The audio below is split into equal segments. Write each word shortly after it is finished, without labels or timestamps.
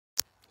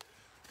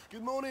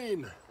Good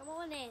morning. Good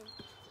morning.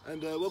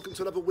 And welcome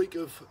to another week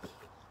of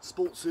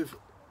Sports with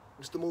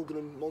Mr. Morgan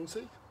and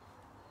Monty.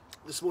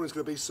 This morning's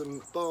going to be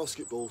some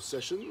basketball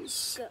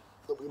sessions that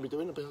we're going to be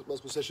doing, a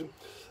basketball session.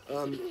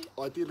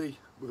 Ideally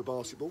with a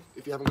basketball.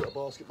 If you haven't got a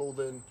basketball,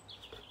 then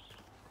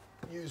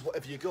use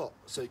whatever you got.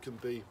 So it can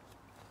be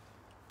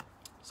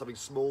something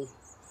small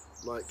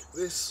like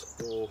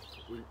this, or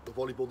the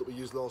volleyball that we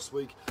used last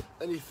week.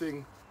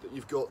 Anything that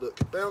you've got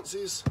that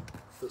bounces,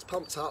 that's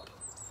pumped up,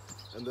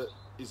 and that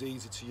is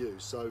easy to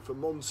use. So for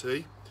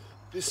Monty,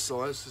 this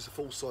size is a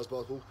full size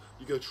basketball.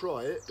 You go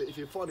try it, but if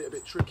you find it a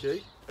bit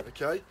tricky,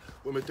 okay,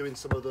 when we're doing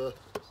some of the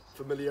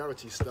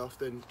familiarity stuff,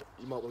 then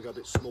you might want to go a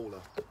bit smaller,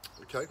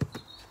 okay?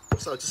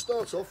 So to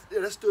start off, yeah,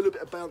 let's do a little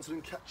bit of bouncing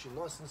and catching,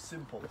 nice and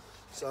simple.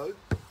 So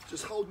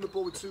just holding the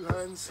ball with two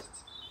hands,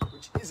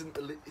 which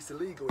it's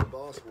illegal in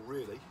basketball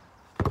really,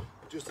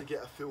 just to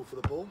get a feel for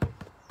the ball,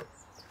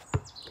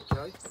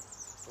 okay?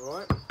 All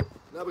right,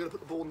 now we're going to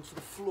put the ball onto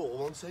the floor,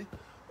 Monty, and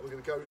we're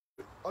going to go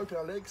open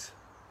our legs,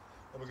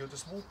 and we're going to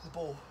just walk the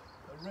ball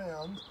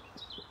around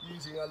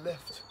using our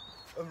left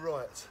and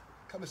right.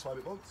 Come this way a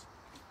bit, Monty.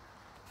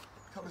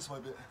 Come this way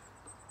a bit,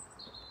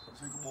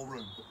 so you've got more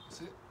room.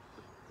 That's it.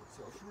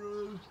 So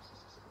through.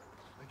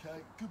 Okay,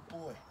 good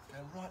boy.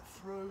 Going right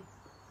through,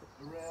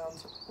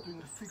 around, doing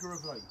the figure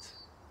of 8.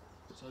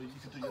 So you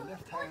can do your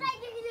left hand. What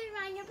about you do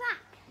around your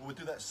back? Well, we'll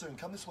do that soon.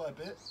 Come this way a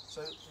bit.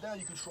 So now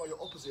you can try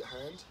your opposite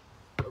hand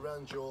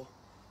around your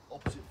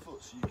opposite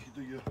foot. So you can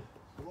do your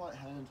right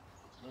hand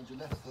around your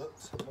left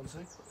foot, Monty,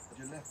 and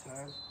your left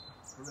hand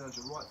around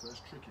your right foot.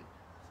 It's tricky.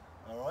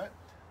 All right.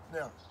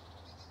 Now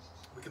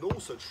we can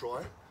also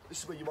try.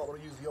 This is where you might want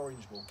to use the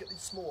orange ball. Get the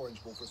small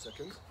orange ball for a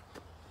second.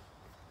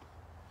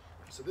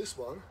 So this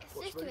one,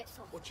 watch me.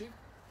 Watch it.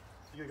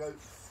 You're going to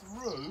go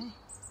through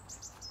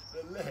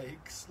the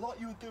legs like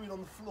you were doing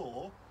on the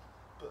floor,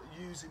 but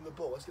using the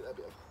ball. Let's get that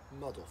bit of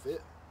mud off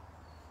it.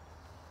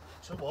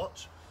 So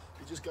watch.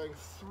 You're just going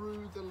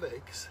through the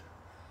legs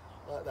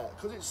like that.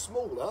 Because it's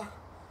smaller,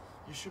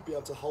 you should be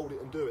able to hold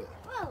it and do it.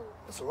 Whoa.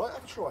 That's all right.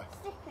 Have a try.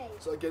 Slippy.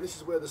 So again, this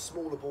is where the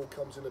smaller ball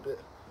comes in a bit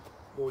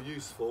more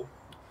useful.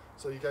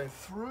 So you're going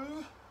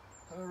through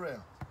and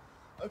around.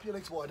 Open your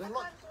legs wider.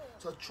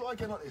 So try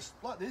again like this.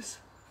 Like this.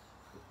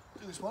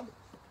 Do this one.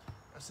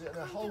 That's it.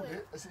 Now hold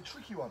it. That's a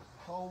tricky one.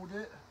 Hold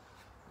it.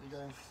 You're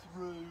going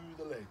through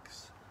the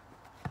legs.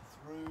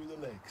 Through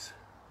the legs.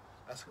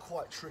 That's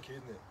quite tricky,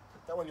 isn't it?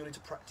 That one you'll need to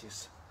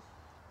practice.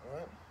 All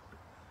right.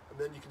 And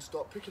then you can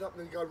start picking up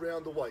and then go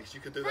around the waist.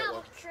 You can do that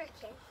one. That was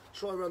tricky.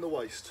 Try around the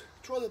waist.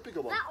 Try the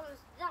bigger one.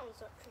 That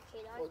one's not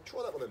tricky though. Well,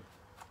 try that one then.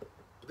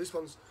 But this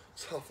one's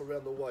tough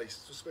around the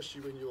waist,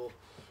 especially when you've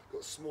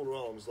got smaller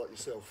arms like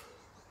yourself.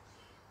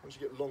 Once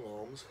you get long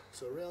arms,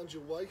 so around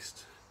your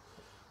waist.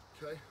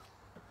 Okay.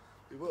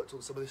 We worked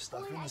on some of this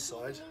stuff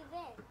inside.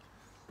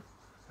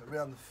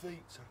 Around the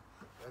feet,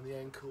 around the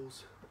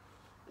ankles,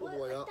 all the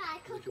way up.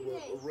 And you can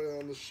work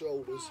around the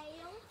shoulders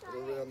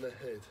and around the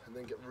head, and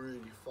then get really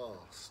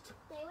fast.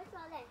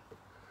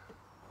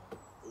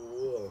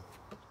 Whoa.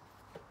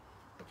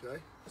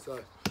 Okay, so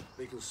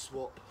you can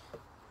swap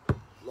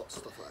lots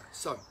of stuff like that.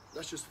 So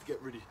that's just to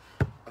get really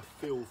a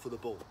feel for the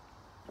ball.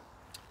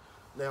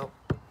 Now,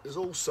 there's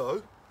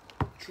also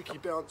tricky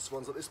bounce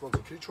ones like this one.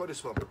 Can you try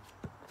this one?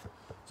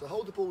 So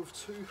hold the ball with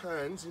two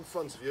hands in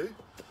front of you,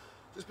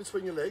 just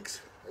between your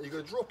legs, and you're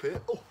going to drop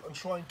it, and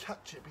try and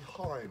catch it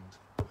behind.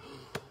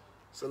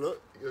 So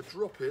look, you're going to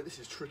drop it, this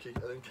is tricky,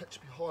 and then catch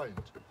it behind.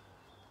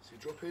 So you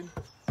drop in.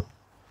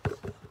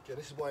 Again,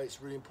 this is why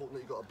it's really important that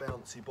you've got a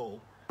bouncy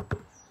ball,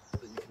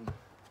 that you can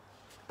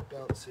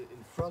bounce it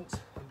in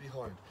front and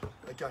behind.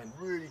 Again,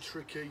 really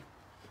tricky,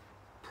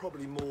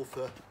 probably more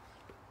for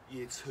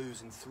year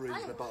 2s and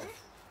 3s and above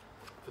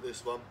for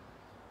this one.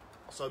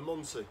 So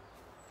Monty,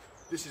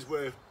 this is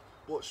where,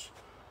 watch,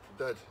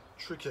 Dad,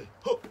 tricky,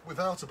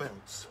 without a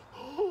bounce,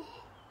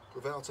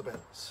 without a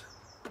bounce.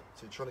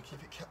 So you're trying to keep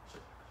it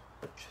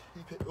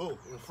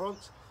in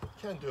front.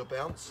 You can do a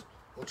bounce,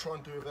 or try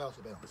and do without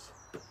a bounce.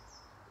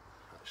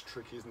 That's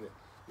tricky, isn't it?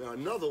 Now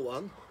another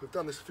one, we've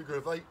done this figure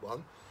of 8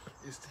 one,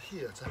 is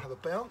to have a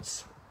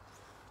bounce.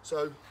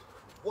 So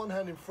one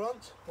hand in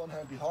front, one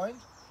hand behind,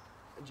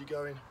 and you're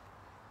going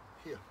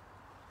here.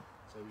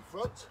 So in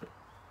front,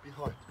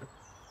 behind, in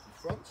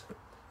front,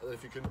 and then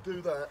if you can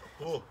do that,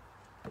 you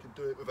can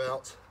do it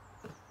without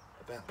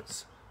a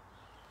bounce.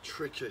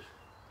 Tricky.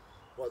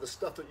 Right, the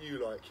stuff that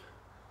you like.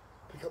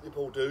 Pick up your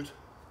ball, dude.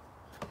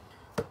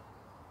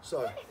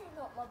 So, This is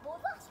not my ball,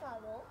 that's my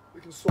ball. we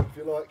can swap if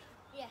you like.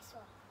 Yes,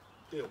 one.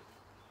 Deal.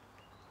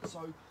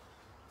 So,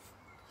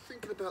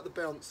 thinking about the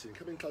bouncing,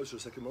 come in closer a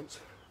second,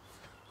 Mont.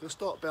 We're going to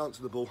start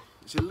bouncing the ball.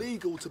 It's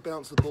illegal to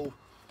bounce the ball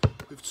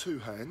with two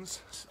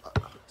hands. It's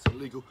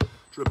illegal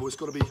dribble. It's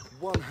got to be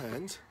one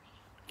hand,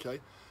 okay?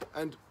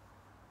 And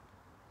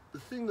the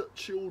thing that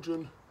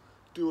children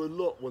do a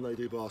lot when they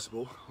do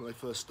basketball, when they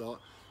first start,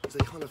 is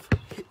they kind of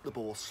hit the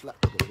ball, slap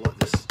the ball like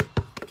this,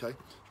 okay?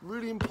 It's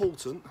really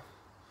important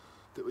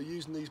that we're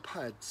using these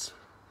pads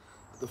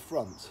at the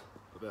front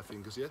of our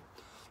fingers, yeah?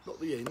 Not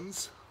the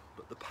ends,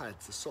 but the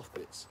pads, the soft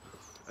bits.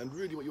 And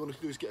really what you want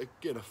to do is get,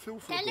 again, a feel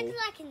for That the ball.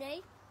 looks like a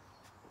knee.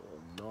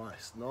 Oh,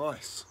 nice,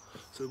 nice.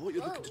 So what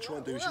you're looking to try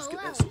and do is just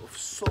get that sort of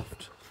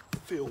soft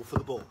feel for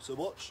the ball. So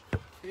watch,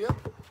 here,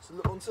 so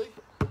look Monty,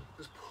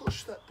 just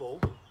push that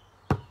ball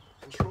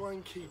and try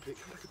and keep it,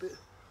 come back a bit,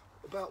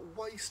 about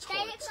waist They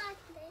height. look like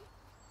a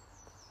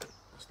knee.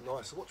 That's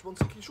nice. So watch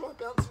Monty, can you try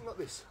bouncing like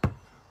this?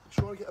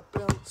 Try and get a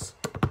bounce.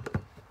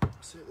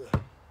 That's it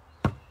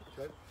there.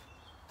 Okay.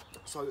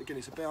 So again,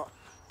 it's about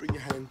bring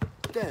your hand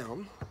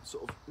down,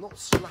 sort of not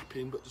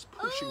slapping, but just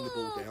pushing the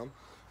ball down,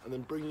 and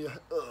then bring your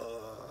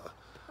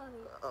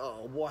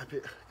wipe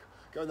it.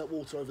 Go in that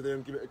water over there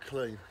and give it a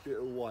clean, give it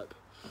a wipe,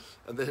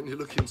 and then you're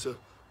looking to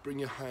bring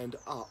your hand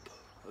up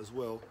as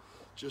well,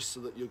 just so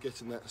that you're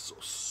getting that sort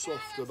of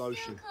soft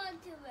emotion.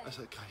 That's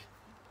okay.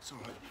 It's all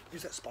right.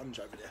 Use that sponge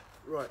over there.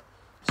 Right.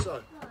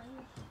 So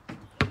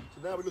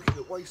now we're looking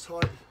at waist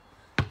height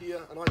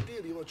here, and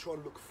ideally you want to try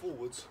and look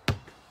forwards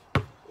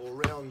or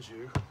around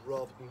you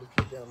rather than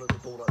looking down at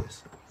the ball like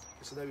this.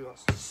 Okay, so now we want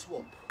to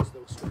swap. So now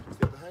we'll swap with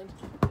the other hand.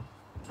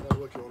 Now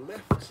we're working on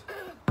left,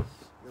 and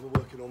then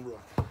we're working on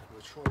right. We're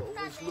trying to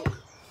always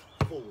look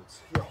forwards.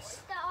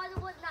 Yes. The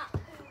other one, that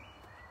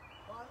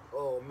one.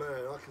 Oh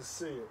man, I can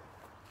see it.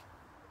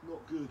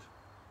 Not good.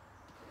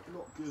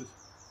 Not good.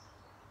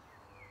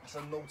 That's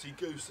a naughty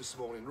goose this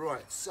morning.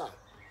 Right, so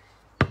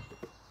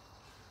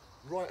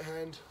right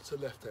hand to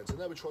left hand. So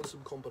now we're trying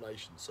some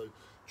combinations. So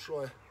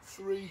try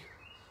 3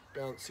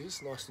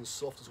 bounces, nice and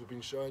soft as we've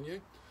been showing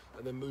you,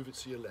 and then move it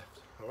to your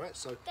left. All right,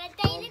 so They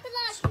 1, look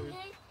like 2, a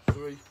knee.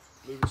 3,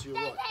 move it to your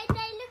right. They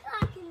look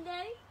like a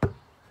knee.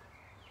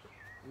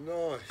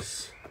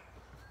 Nice,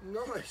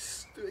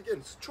 nice. Do it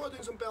again. So try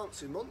doing some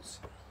bouncing, Mons.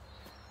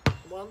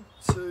 1,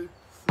 2,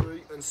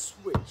 3, and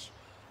switch.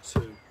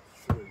 2,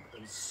 3,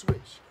 and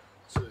switch.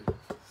 2,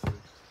 3,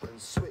 and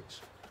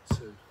switch.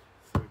 2,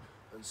 3,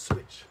 and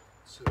switch.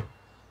 2,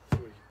 3,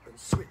 and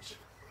switch.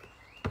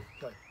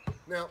 Okay.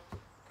 Now,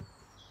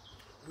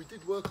 we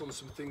did work on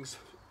some things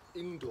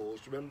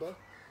indoors, remember?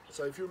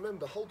 So if you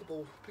remember, hold the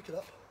ball, pick it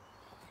up.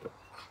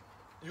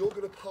 You're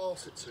going to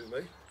pass it to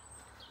me,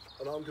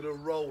 and I'm going to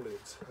roll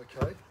it,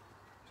 okay?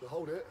 So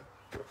hold it.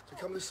 So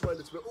come this way a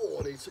little bit. Oh,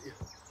 I need to take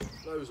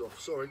your nose off,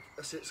 sorry.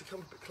 That's it, so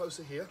come a bit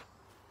closer here.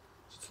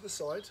 So to the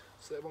side,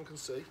 so everyone can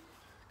see.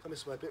 Come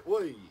this way a bit.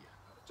 Whee!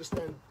 Just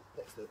stand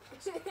next to it.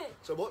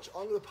 So watch,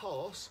 I'm going to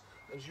pass,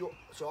 and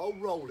so I'll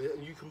roll it,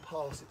 and you can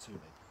pass it to me.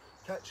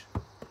 Catch.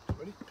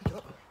 Ready? Pick it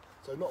up.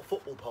 So not a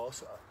football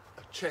pass,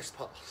 a chest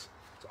pass.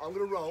 So I'm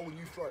going to roll, and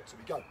you throw it to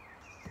me. Go.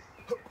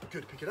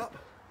 Good, pick it up.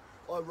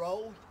 I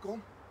roll, go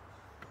on.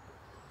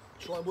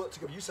 Try and work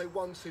together. You say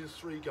 1, 2,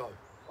 3, go.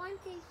 1, 2,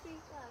 3,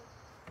 go.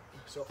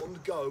 So on the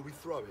go, we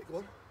throw it. Go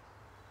on.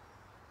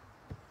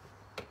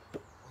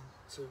 1,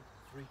 2,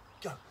 3,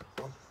 go.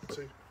 1,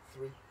 2,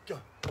 3, go.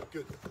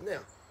 Good. Now,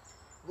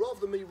 rather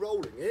than me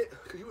rolling it,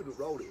 because you wouldn't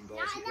roll it in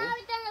basketball. Now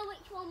we don't know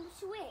which one will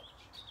switch.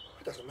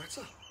 It doesn't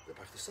matter. They're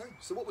both the same.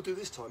 So what we'll do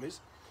this time is,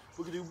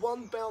 we're going to do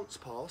 1 bounce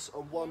pass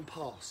and 1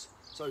 pass.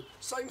 So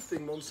same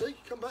thing, Monty.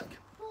 Come back.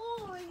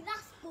 Boring,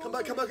 that's boring.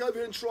 Come back over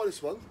here and try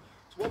this one.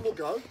 So one more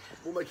go.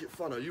 We'll make it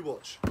funner. You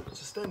watch. So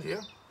stand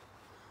here.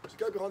 So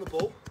go behind the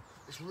ball.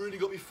 It's really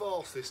got to be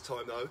fast this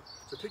time though.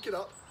 So pick it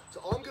up.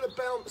 So I'm going to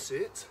bounce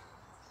it.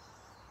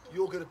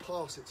 You're going to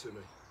pass it to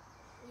me.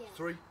 Yeah.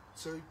 3,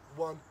 2,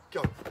 1,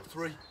 go.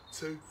 3,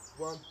 2,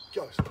 1,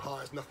 go. Oh,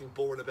 there's nothing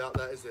boring about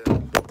that, is there?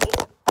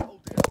 Oh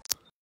dear.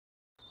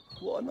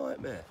 What a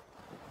nightmare.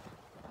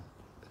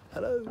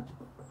 Hello.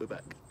 We're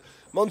back.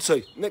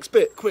 Monty, next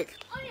bit, quick.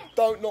 Oh, yeah.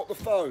 Don't knock the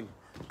phone.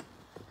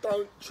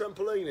 Don't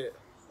trampoline it.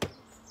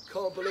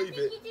 Can't believe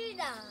How it. did you do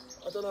that?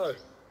 I don't know.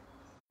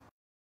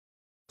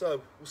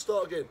 So, we'll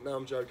start again. No,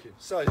 I'm joking.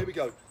 So, here we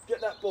go. Get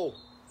that ball.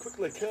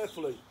 Quickly,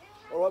 carefully.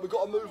 All right, we've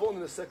got to move on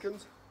in a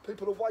second.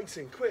 People are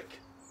waiting. Quick.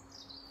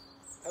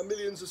 And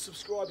millions of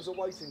subscribers are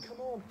waiting. Come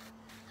on.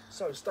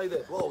 So, stay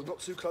there. Whoa, not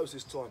too close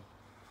this time.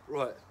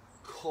 Right.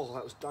 Oh,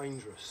 that was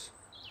dangerous.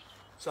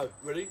 So,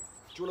 ready?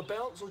 Do you want to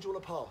bounce or do you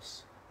want to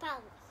pass?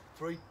 Bounce.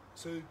 3,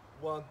 2,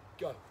 1,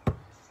 go.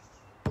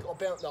 Got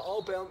to bounce. No,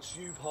 I'll bounce,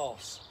 you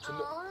pass.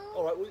 Oh.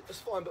 All right, well, that's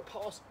fine, but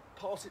pass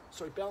it,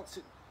 sorry, bounce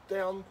it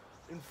down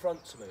in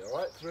front to me, all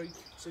right? 3,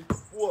 2,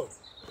 1.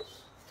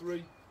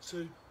 3,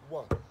 2,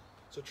 1.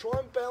 So try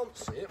and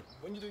bounce it.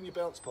 When you're doing your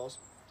bounce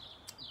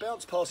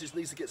passes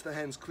needs to get to the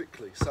hands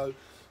quickly. So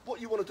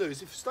what you want to do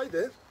is, if you stay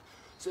there,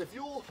 so if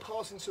you're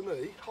passing to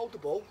me, hold the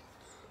ball.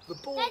 The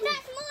ball No,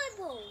 that's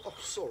my ball. oh,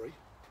 sorry.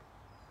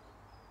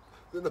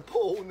 Then the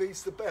ball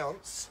needs to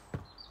bounce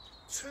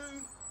 2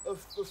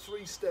 of the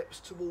 3 steps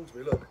towards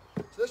me. Look.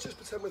 So let's just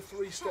pretend we're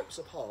 3 steps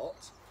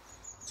apart.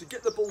 To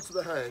get the ball to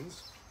the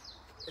hands,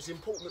 it's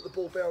important that the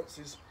ball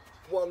bounces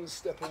 1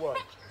 step away.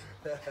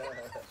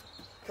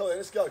 Come on,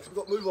 let's go, because we've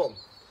got to move on.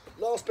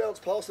 Last bounce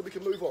pass, then we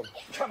can move on.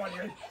 Come on,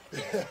 you.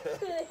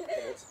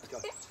 Let's go.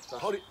 So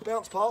hold it,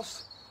 bounce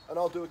pass, and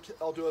I'll do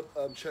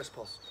a chest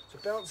pass. So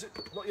bounce it,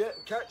 not yet,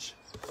 catch.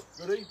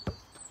 Ready?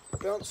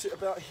 Bounce it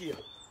about here.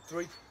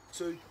 3,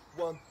 2,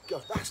 1,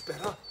 go. That's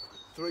better.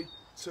 3,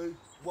 2,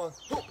 1.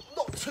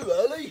 Not too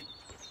early.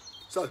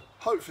 So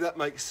hopefully that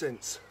makes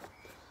sense.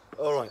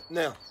 All right,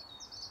 now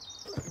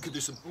you can do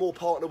some more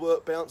partner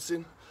work,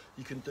 bouncing.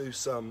 You can do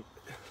some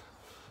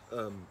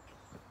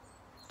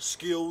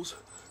skills.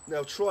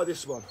 Now try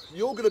this one.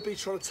 You're going to be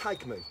trying to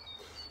tag me.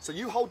 So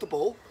you hold the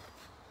ball,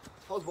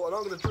 and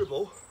I'm going to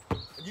dribble,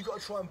 and you've got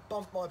to try and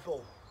bump my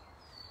ball.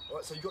 All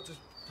right, so you've got to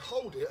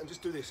hold it and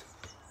just do this,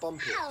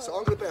 bump it. So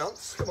I'm going to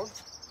bounce. Come on.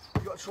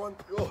 You've got to try and,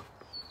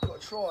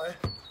 don't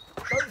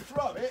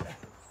throw it.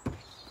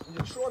 And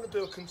you're trying to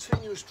do a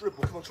continuous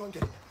dribble. Come on, try and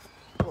get it.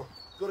 Come on.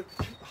 You've got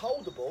to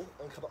hold the ball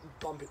and come up and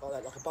bump it like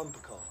that, like a bumper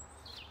car.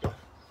 Go.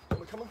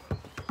 Come on.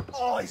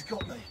 Oh, he's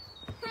got me.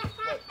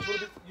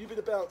 Right, you be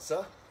the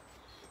bouncer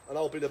and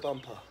I'll be the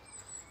bumper.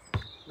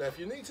 Now, if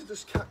you need to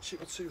just catch it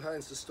with two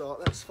hands to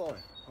start, that's fine.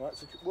 All right,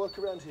 so work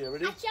around here.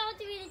 Ready? Actually, I'll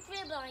do the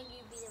dribbler and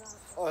you be the bouncer.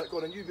 All right, go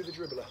on, and you be the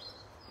dribbler.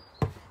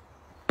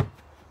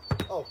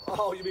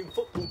 Oh, you mean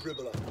football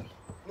dribbler?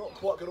 Not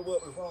quite going to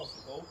work with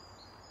basketball.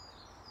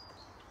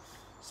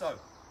 So,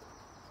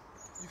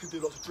 you can do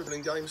lots of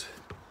dribbling games.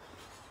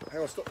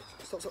 Hang on, stop.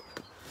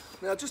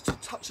 Now, just to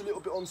touch a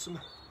little bit on some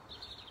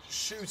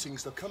shooting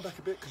stuff. Come back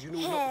a bit, because you know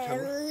we're not the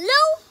camera.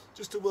 Hello?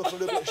 Just to work on a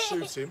little bit of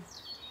shooting.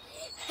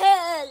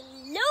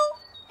 Hello?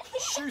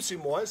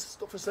 Shooting wise,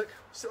 stop for a sec.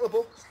 Sit on the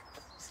ball.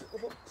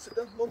 Sit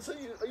down. Monty,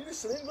 are you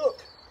listening?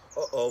 Look.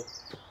 Uh-oh.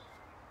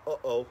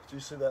 Uh-oh. Do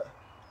you see that?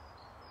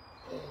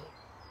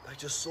 They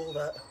just saw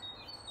that.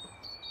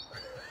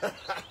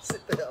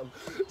 Sit down.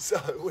 So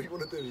what you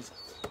want to do is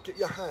get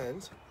your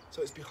hand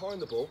so it's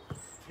behind the ball.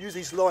 Use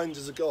these lines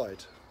as a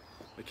guide.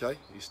 Okay,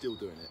 you're still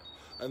doing it.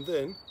 And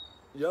then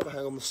your other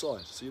hand on the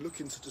side. So you're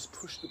looking to just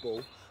push the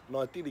ball and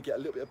ideally get a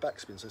little bit of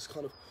backspin. So it's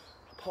kind of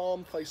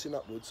palm facing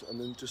upwards and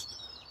then just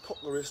cock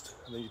the wrist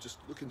and then you're just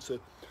looking to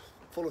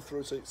follow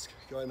through so it's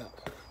going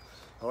up.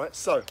 All right,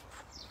 so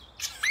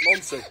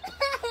Monty,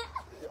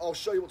 I'll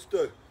show you what to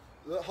do.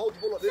 Hold the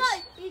ball like this.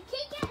 So, you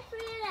kick it through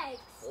your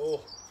legs. Oh,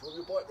 if you want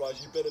your bike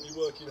rise, you better be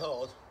working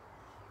hard.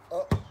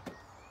 Up.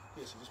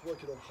 Yes, you're just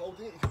working on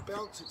holding it. You can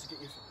bounce it to get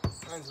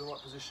your hands in the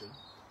right position.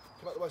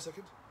 Come out the way a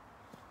second.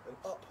 And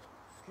up.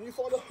 Can you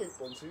find a hoop,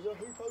 Monty? Is there a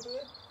hoop over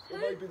there? Or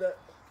maybe that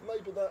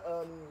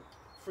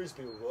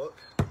frisbee will work.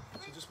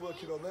 So just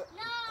working on that.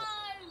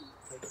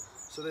 No! Okay.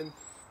 So then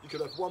you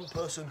could have one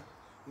person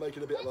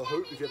making a bit of a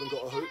hoop if you haven't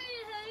got a hoop.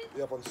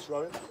 The other one's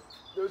throwing.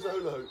 There is a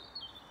hula hoop.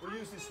 We'll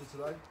use this for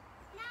today.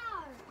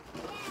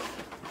 No!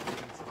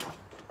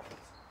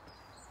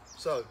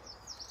 So,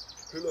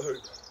 hula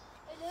hoop.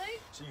 Hello?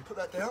 So you put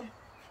that down.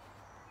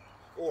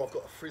 Or I've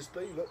got a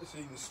frisbee. Look, this is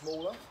even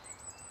smaller.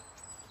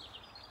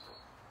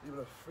 Even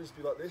a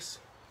frisbee like this.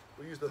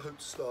 We'll use the hoop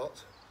to start.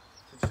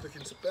 So just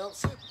looking to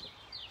bounce it.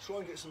 Try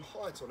and get some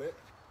height on it.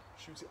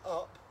 Shoot it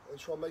up and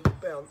try and make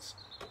it bounce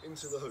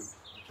into the hoop.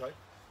 Okay?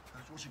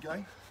 Now, watch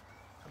again.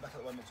 Come back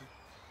out the way, Monty.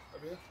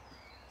 Over here.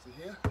 So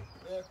here,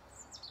 there,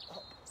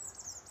 up.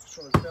 Just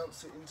trying to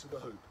bounce it into the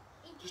hoop.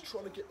 Just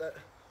trying to get that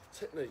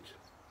technique.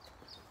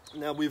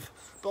 Now with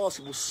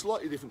basketball,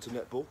 slightly different to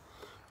netball.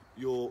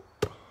 Your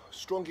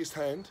strongest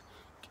hand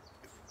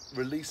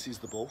releases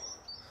the ball.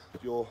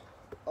 Your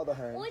other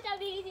hand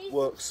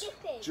works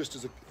just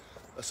as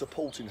a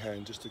supporting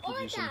hand, just to give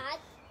you some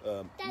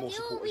more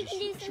support as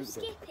you shoot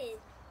the ball.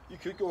 You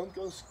could go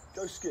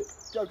skip.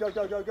 Go.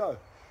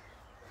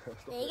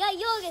 There you go,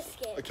 you're going to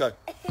skip. Okay,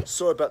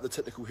 sorry about the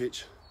technical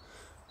hitch.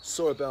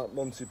 Sorry about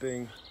Monty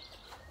being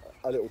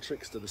a little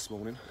trickster this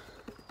morning.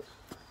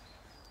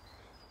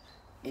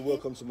 We'll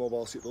work on some more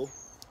basketball.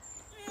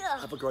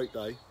 Have a great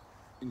day.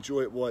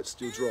 Enjoy it while it's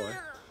still dry.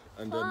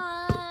 And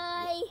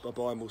Bye.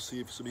 bye-bye, and we'll see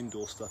you for some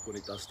indoor stuff when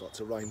it does start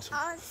to rain. So, go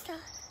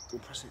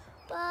and press it.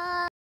 Bye.